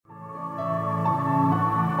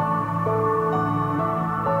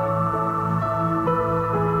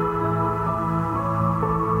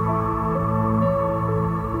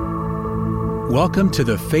Welcome to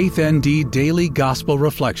the FaithND Daily Gospel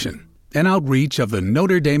Reflection, an outreach of the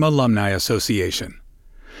Notre Dame Alumni Association.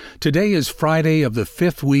 Today is Friday of the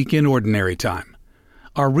 5th week in Ordinary Time.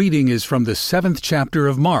 Our reading is from the 7th chapter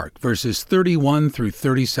of Mark, verses 31 through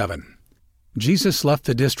 37. Jesus left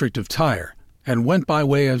the district of Tyre and went by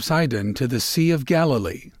way of Sidon to the Sea of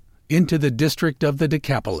Galilee, into the district of the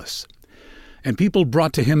Decapolis. And people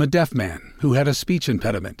brought to him a deaf man who had a speech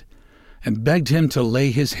impediment, and begged him to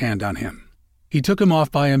lay his hand on him. He took him off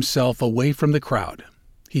by himself away from the crowd.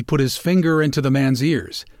 He put his finger into the man's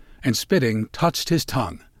ears, and spitting, touched his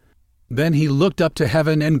tongue. Then he looked up to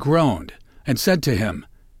heaven and groaned, and said to him,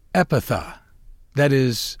 Ephphatha, that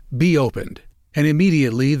is, be opened. And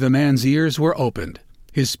immediately the man's ears were opened.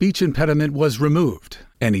 His speech impediment was removed,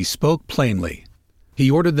 and he spoke plainly. He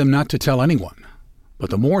ordered them not to tell anyone. But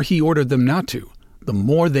the more he ordered them not to, the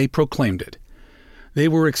more they proclaimed it. They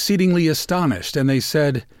were exceedingly astonished, and they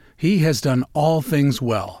said, He has done all things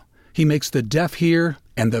well. He makes the deaf hear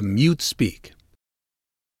and the mute speak.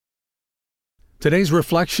 Today's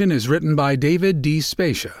reflection is written by David D.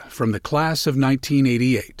 Spacia from the class of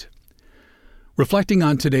 1988. Reflecting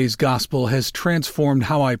on today's gospel has transformed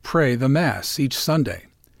how I pray the Mass each Sunday.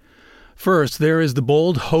 First, there is the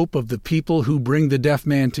bold hope of the people who bring the deaf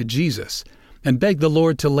man to Jesus and beg the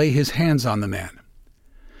Lord to lay his hands on the man.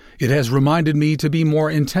 It has reminded me to be more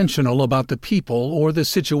intentional about the people or the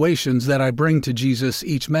situations that I bring to Jesus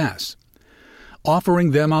each Mass,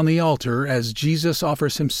 offering them on the altar as Jesus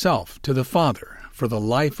offers himself to the Father for the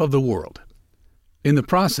life of the world. In the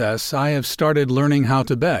process, I have started learning how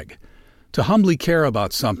to beg, to humbly care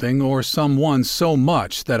about something or someone so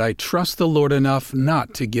much that I trust the Lord enough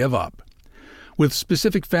not to give up, with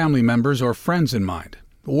specific family members or friends in mind,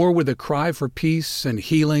 or with a cry for peace and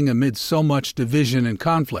healing amid so much division and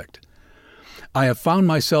conflict. I have found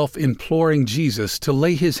myself imploring Jesus to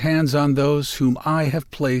lay his hands on those whom I have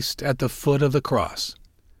placed at the foot of the cross.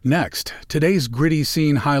 Next, today's gritty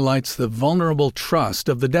scene highlights the vulnerable trust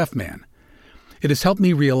of the deaf man. It has helped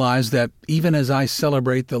me realize that even as I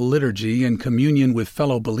celebrate the liturgy and communion with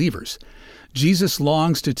fellow believers, Jesus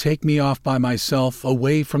longs to take me off by myself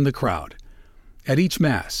away from the crowd. At each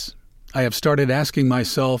Mass, I have started asking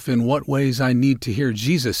myself in what ways I need to hear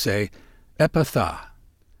Jesus say, Ephphatha.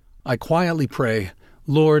 I quietly pray,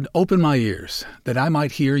 Lord, open my ears, that I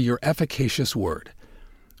might hear your efficacious word.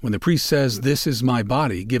 When the priest says, This is my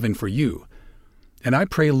body given for you. And I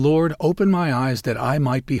pray, Lord, open my eyes that I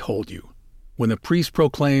might behold you. When the priest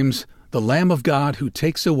proclaims, The Lamb of God who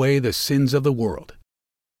takes away the sins of the world.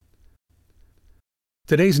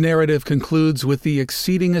 Today's narrative concludes with the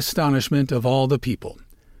exceeding astonishment of all the people.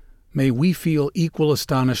 May we feel equal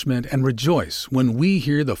astonishment and rejoice when we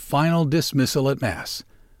hear the final dismissal at Mass.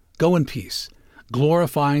 Go in peace,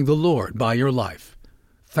 glorifying the Lord by your life.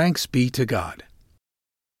 Thanks be to God.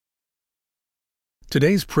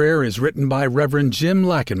 Today's prayer is written by Reverend Jim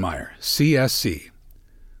Lackenmeyer, CSC.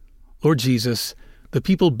 Lord Jesus, the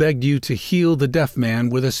people begged you to heal the deaf man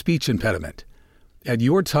with a speech impediment. At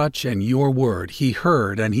your touch and your word, he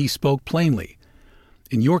heard and he spoke plainly.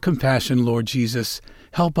 In your compassion, Lord Jesus,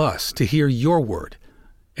 help us to hear your word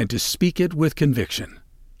and to speak it with conviction.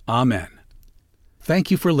 Amen.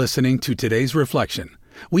 Thank you for listening to today's reflection.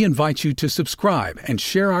 We invite you to subscribe and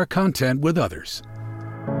share our content with others.